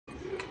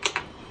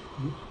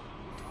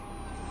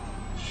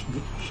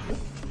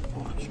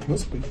Oh, richtig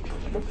knusprig.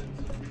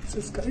 Ist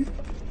das geil?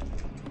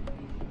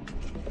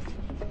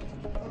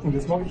 Und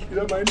jetzt mache ich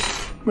wieder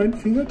meinen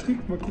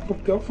Fingertrick. Mal gucken,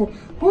 ob der auch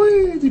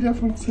wie der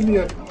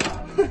funktioniert.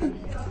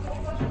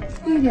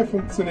 Wie der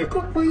funktioniert.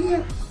 Guck mal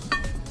hier.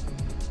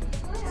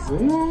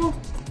 So.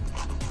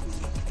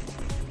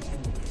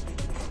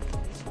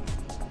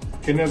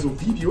 Ich kenne ja so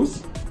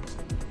Videos,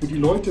 wo die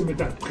Leute mit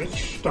der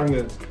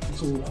Brechstange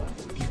so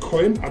die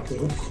Coin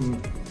abrupfen.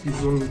 Wie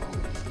so ein.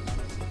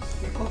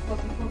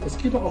 Das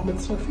geht doch auch mit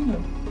 2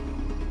 Fingern.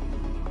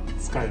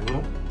 Ist geil,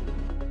 oder?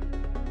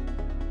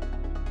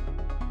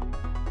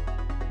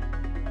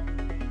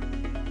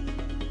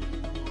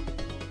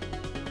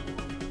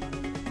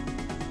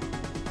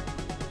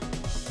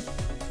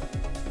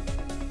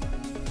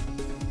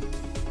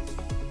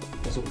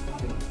 Also,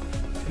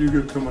 die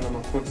Flügel können wir noch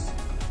mal kurz.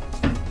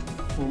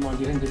 Oh Mann,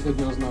 die Hände fällt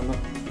mir auseinander.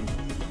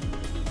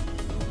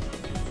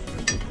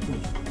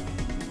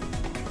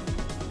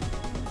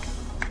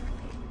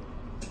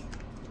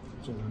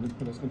 So, dann nimmt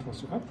man das einfach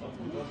so ab.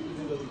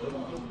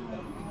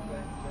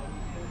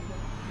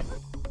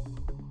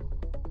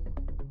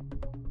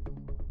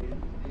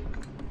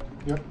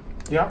 Ja,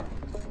 ja.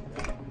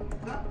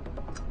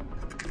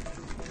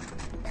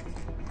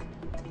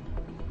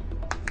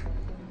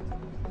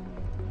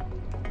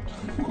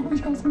 Guck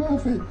mich aufs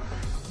Maul.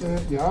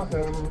 Ja,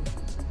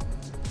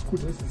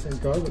 gut, das ist ja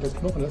egal, wo der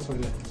Knochen ist, weil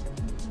der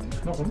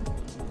Knochen.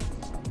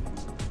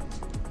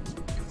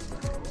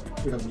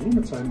 Wir haben so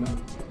mit seinen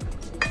Namen.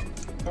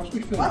 Darfst du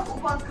mich filmen? Was?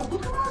 Opa hat's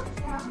kaputt gemacht?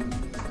 Ja.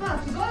 Ah,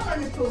 hast du Säure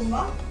angezogen,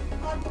 wa?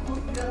 Du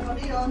musst wieder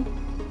reparieren.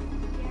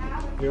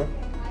 Ja.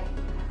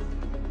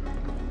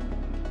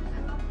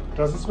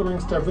 Das ist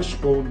übrigens der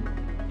Wishbone,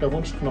 der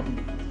Wunschknochen.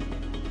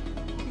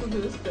 Wo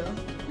ist der?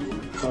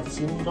 Da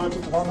ziehen die Leute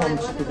dran und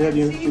wer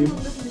die dem.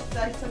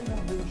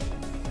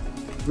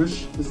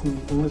 Wish ist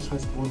ein Englisch,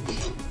 heißt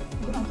Wunsch.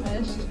 Ach,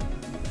 echt?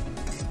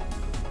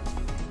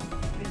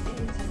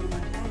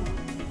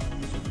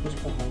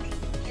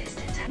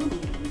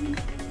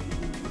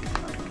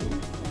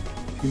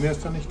 Viel mehr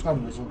ist da nicht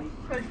dran. Also.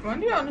 Vielleicht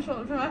wollen die ja nicht.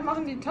 Vielleicht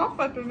machen die einen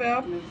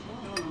Tauchwettbewerb.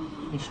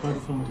 Ich schneide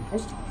von mir die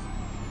Post.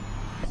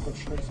 Gott,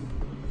 scheiße.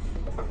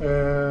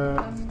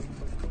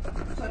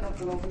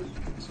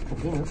 Das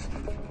Problem ist,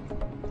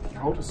 die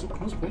Haut ist so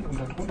knusprig und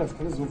darunter ist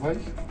alles so weich.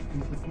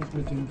 Und ich jetzt nicht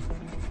mit dem.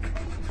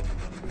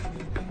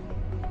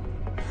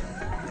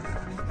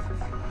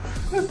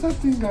 Ist das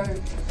Ding geil?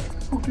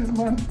 Guck dir das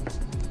mal an.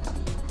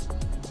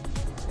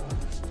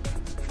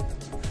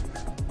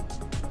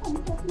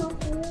 Kommt doch nach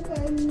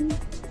oben.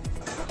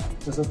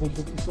 Ist das nicht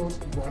wirklich so?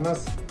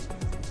 Woanders?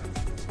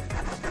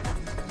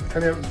 Ich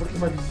kann ja wirklich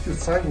mal die Videos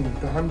zeigen.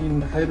 Da haben die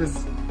ein halbes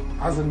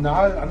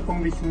Arsenal an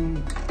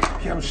irgendwelchen.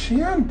 Die haben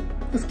Scheren.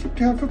 Es gibt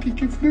ja wirklich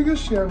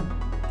Geflügelscheren.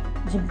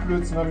 So ein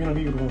Blödsinn habe ich noch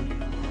nie gebraucht.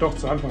 Doch,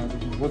 zu Anfang, als ich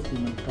die Wurst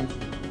nicht mehr kannte.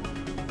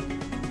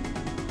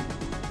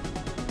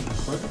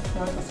 Heute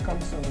knallt das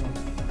Ganze.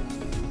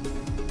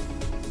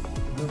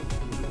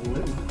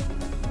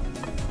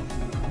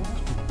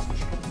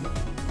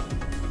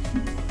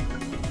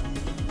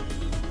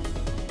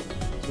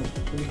 So,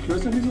 und die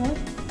Klöße wie so weit?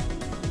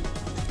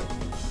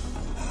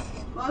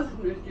 Weiß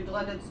ich nicht. Die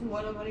 3 letzten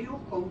wollen aber nicht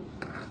hochkommen.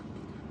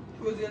 Ich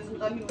hole sie jetzt in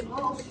 3 Minuten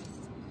raus.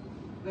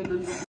 Wenn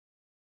dann